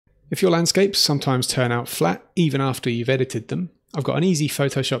If your landscapes sometimes turn out flat even after you've edited them, I've got an easy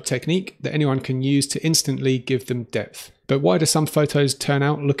Photoshop technique that anyone can use to instantly give them depth. But why do some photos turn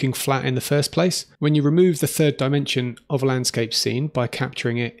out looking flat in the first place? When you remove the third dimension of a landscape scene by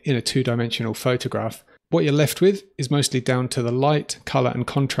capturing it in a two-dimensional photograph, what you're left with is mostly down to the light, colour and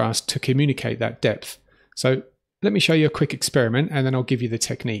contrast to communicate that depth. So let me show you a quick experiment and then I'll give you the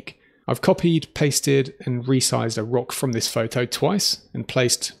technique. I've copied, pasted and resized a rock from this photo twice and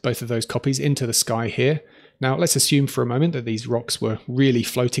placed both of those copies into the sky here. Now let's assume for a moment that these rocks were really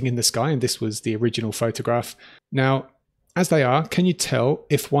floating in the sky and this was the original photograph. Now, as they are, can you tell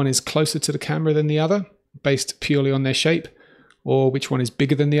if one is closer to the camera than the other, based purely on their shape, or which one is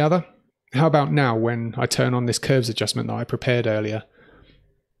bigger than the other? How about now when I turn on this curves adjustment that I prepared earlier?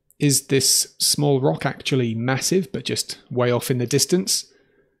 Is this small rock actually massive but just way off in the distance?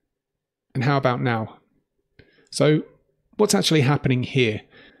 And how about now? So what's actually happening here?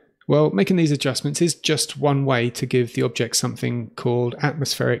 Well, making these adjustments is just one way to give the object something called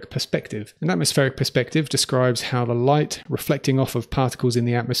atmospheric perspective. An atmospheric perspective describes how the light reflecting off of particles in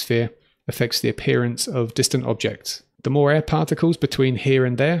the atmosphere affects the appearance of distant objects. The more air particles between here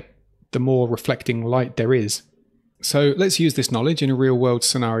and there, the more reflecting light there is. So let's use this knowledge in a real-world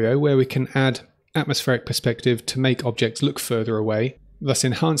scenario where we can add atmospheric perspective to make objects look further away, thus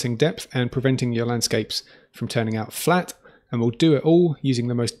enhancing depth and preventing your landscapes from turning out flat. And we'll do it all using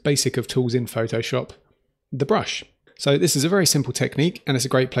the most basic of tools in Photoshop, the brush. So this is a very simple technique and it's a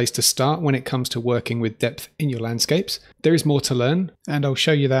great place to start when it comes to working with depth in your landscapes. There is more to learn and I'll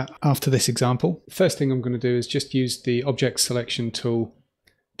show you that after this example. First thing I'm going to do is just use the object selection tool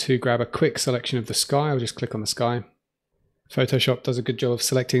to grab a quick selection of the sky. I'll just click on the sky. Photoshop does a good job of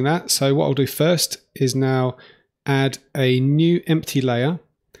selecting that. So what I'll do first is now add a new empty layer,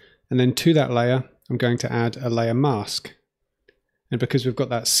 and then to that layer I'm going to add a layer mask. And because we've got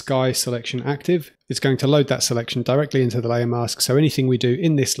that sky selection active, it's going to load that selection directly into the layer mask. So anything we do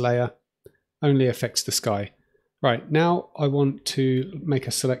in this layer only affects the sky. Right, now I want to make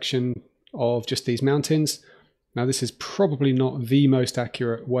a selection of just these mountains. Now this is probably not the most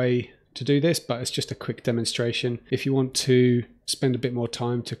accurate way to do this, but it's just a quick demonstration. If you want to spend a bit more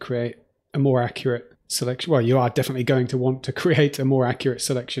time to create a more accurate selection, well, you are definitely going to want to create a more accurate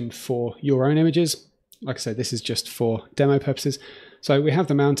selection for your own images. Like I said, this is just for demo purposes. So we have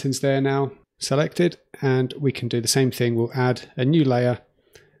the mountains there now selected, and we can do the same thing. We'll add a new layer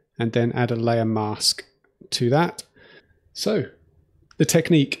and then add a layer mask to that. So the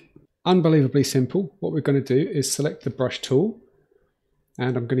technique, unbelievably simple. What we're going to do is select the brush tool,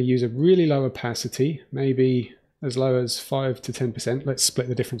 and I'm going to use a really low opacity, maybe as low as 5 to 10%. Let's split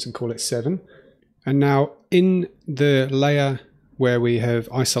the difference and call it 7. And now in the layer where we have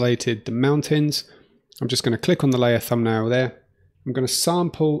isolated the mountains, I'm just going to click on the layer thumbnail there. I'm going to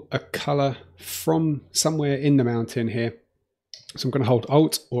sample a color from somewhere in the mountain here. So I'm going to hold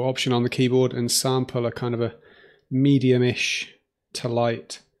Alt or Option on the keyboard and sample a kind of a medium-ish to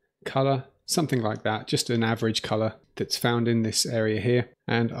light color, something like that, just an average color that's found in this area here.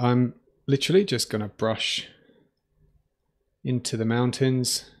 And I'm literally just going to brush into the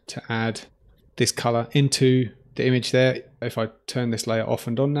mountains to add this color into the image there. If I turn this layer off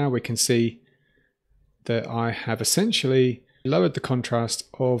and on now, we can see that I have essentially lowered the contrast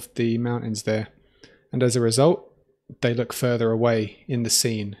of the mountains there, and as a result they look further away in the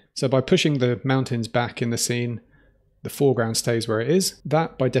scene. So by pushing the mountains back in the scene, the foreground stays where it is.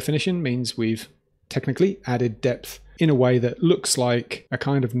 That by definition means we've technically added depth in a way that looks like a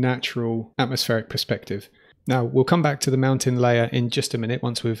kind of natural atmospheric perspective. Now we'll come back to the mountain layer in just a minute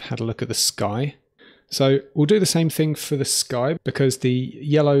once we've had a look at the sky. So we'll do the same thing for the sky, because the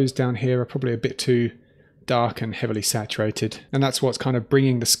yellows down here are probably a bit too dark and heavily saturated, and that's what's kind of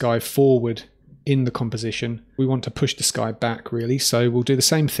bringing the sky forward in the composition. We want to push the sky back really, so we'll do the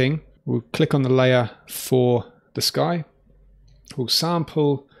same thing. We'll click on the layer for the sky. We'll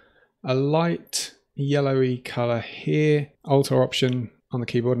sample a light yellowy color here, Alt or Option on the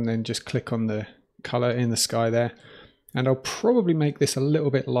keyboard, and then just click on the color in the sky there. And I'll probably make this a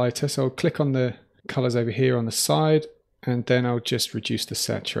little bit lighter, so I'll click on the colors over here on the side, and then I'll just reduce the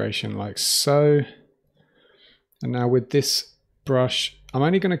saturation like so. And now with this brush, I'm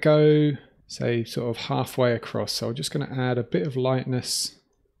only going to go, say, sort of halfway across. So I'm just going to add a bit of lightness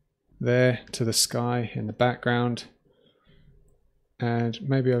there to the sky in the background. And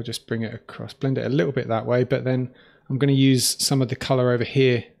maybe I'll just bring it across, blend it a little bit that way. But then I'm going to use some of the color over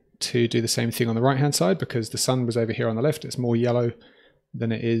here to do the same thing on the right-hand side, because the sun was over here on the left. It's more yellow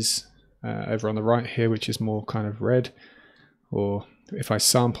than it is over on the right here, which is more kind of red. Or if I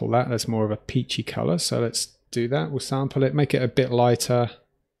sample that, that's more of a peachy color. So let's do that. We'll sample it, make it a bit lighter,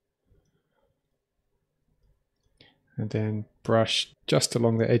 and then brush just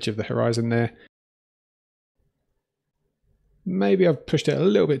along the edge of the horizon there. Maybe I've pushed it a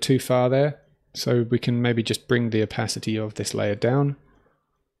little bit too far there, so we can maybe just bring the opacity of this layer down.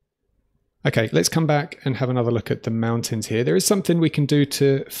 Okay, let's come back and have another look at the mountains here. There is something we can do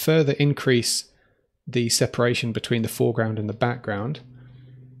to further increase the separation between the foreground and the background.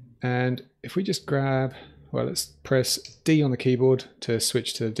 And if we just grab, well, let's press D on the keyboard to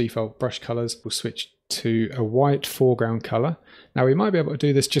switch to default brush colors. We'll switch to a white foreground color. Now we might be able to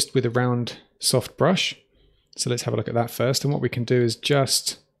do this just with a round soft brush. So let's have a look at that first. And what we can do is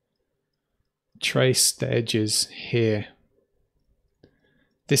just trace the edges here.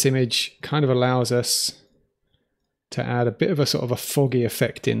 This image kind of allows us to add a bit of a sort of a foggy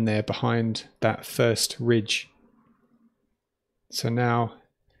effect in there behind that first ridge. So now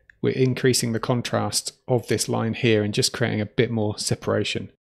we're increasing the contrast of this line here and just creating a bit more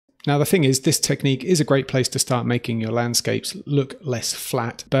separation. Now the thing is, this technique is a great place to start making your landscapes look less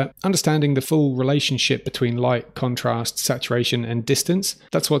flat, but understanding the full relationship between light, contrast, saturation and distance,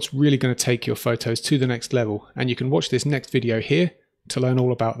 that's what's really going to take your photos to the next level. And you can watch this next video here to learn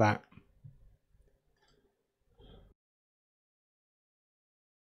all about that.